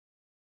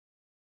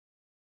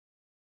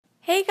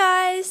Hey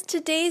guys!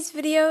 Today's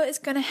video is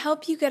going to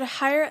help you get a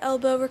higher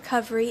elbow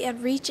recovery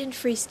and reach in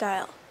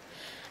freestyle.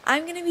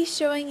 I'm going to be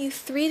showing you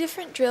 3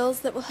 different drills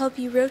that will help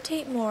you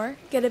rotate more,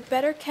 get a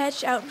better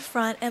catch out in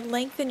front, and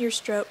lengthen your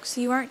stroke so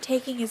you aren't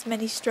taking as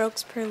many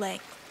strokes per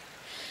length.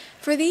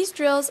 For these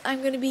drills,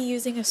 I'm going to be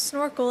using a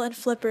snorkel and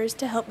flippers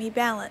to help me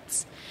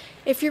balance.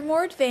 If you're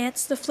more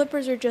advanced, the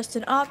flippers are just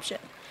an option.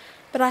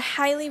 But I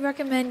highly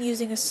recommend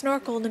using a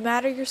snorkel no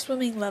matter your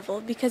swimming level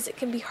because it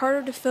can be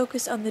harder to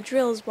focus on the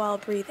drills while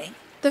breathing.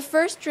 The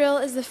first drill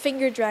is the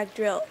finger drag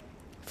drill.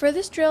 For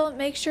this drill,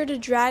 make sure to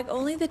drag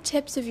only the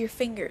tips of your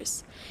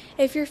fingers.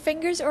 If your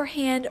fingers or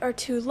hand are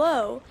too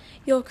low,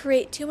 you'll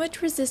create too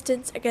much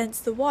resistance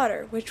against the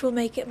water, which will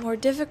make it more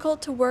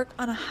difficult to work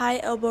on a high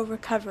elbow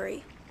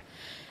recovery.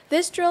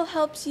 This drill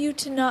helps you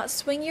to not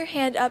swing your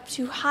hand up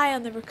too high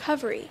on the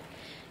recovery.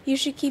 You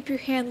should keep your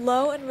hand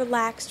low and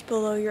relaxed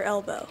below your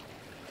elbow.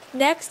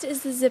 Next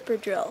is the zipper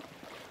drill.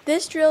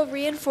 This drill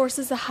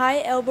reinforces a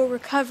high elbow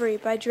recovery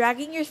by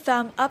dragging your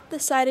thumb up the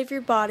side of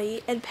your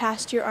body and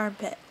past your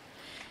armpit.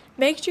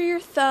 Make sure your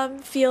thumb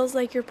feels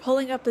like you're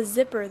pulling up a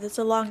zipper that's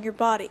along your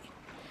body.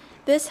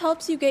 This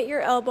helps you get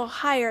your elbow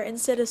higher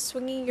instead of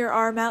swinging your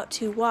arm out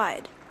too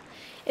wide.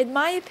 In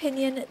my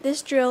opinion,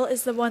 this drill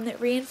is the one that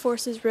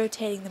reinforces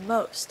rotating the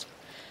most.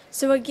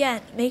 So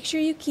again, make sure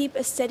you keep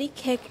a steady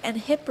kick and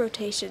hip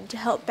rotation to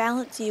help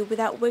balance you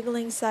without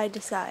wiggling side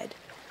to side.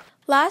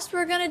 Last,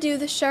 we're going to do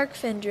the shark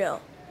fin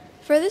drill.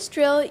 For this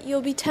drill,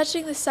 you'll be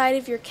touching the side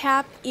of your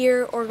cap,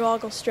 ear, or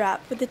goggle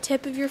strap with the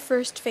tip of your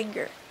first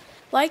finger.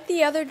 Like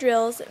the other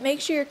drills,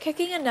 make sure you're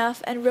kicking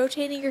enough and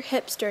rotating your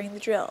hips during the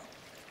drill.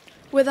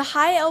 With a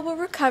high elbow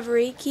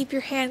recovery, keep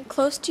your hand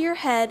close to your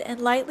head and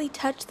lightly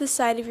touch the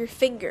side of your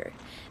finger,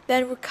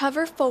 then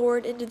recover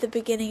forward into the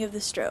beginning of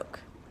the stroke.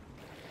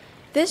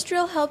 This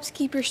drill helps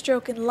keep your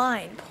stroke in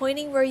line,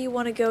 pointing where you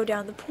want to go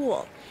down the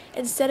pool,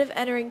 instead of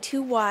entering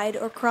too wide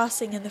or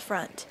crossing in the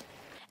front.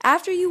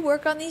 After you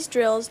work on these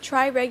drills,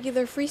 try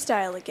regular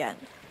freestyle again.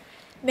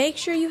 Make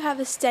sure you have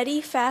a steady,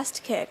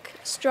 fast kick,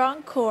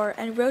 strong core,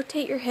 and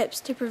rotate your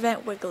hips to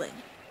prevent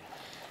wiggling.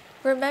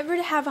 Remember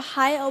to have a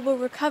high elbow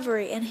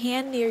recovery and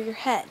hand near your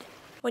head.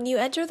 When you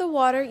enter the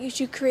water, you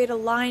should create a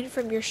line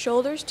from your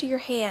shoulders to your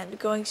hand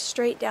going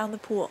straight down the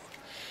pool.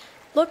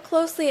 Look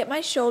closely at my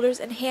shoulders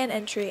and hand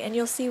entry and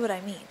you'll see what I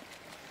mean.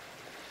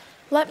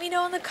 Let me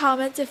know in the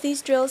comments if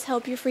these drills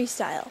help you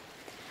freestyle.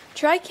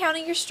 Try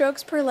counting your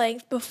strokes per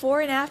length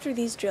before and after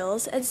these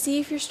drills and see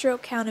if your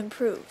stroke count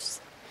improves.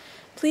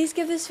 Please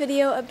give this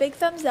video a big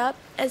thumbs up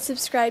and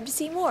subscribe to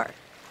see more.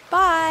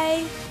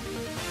 Bye!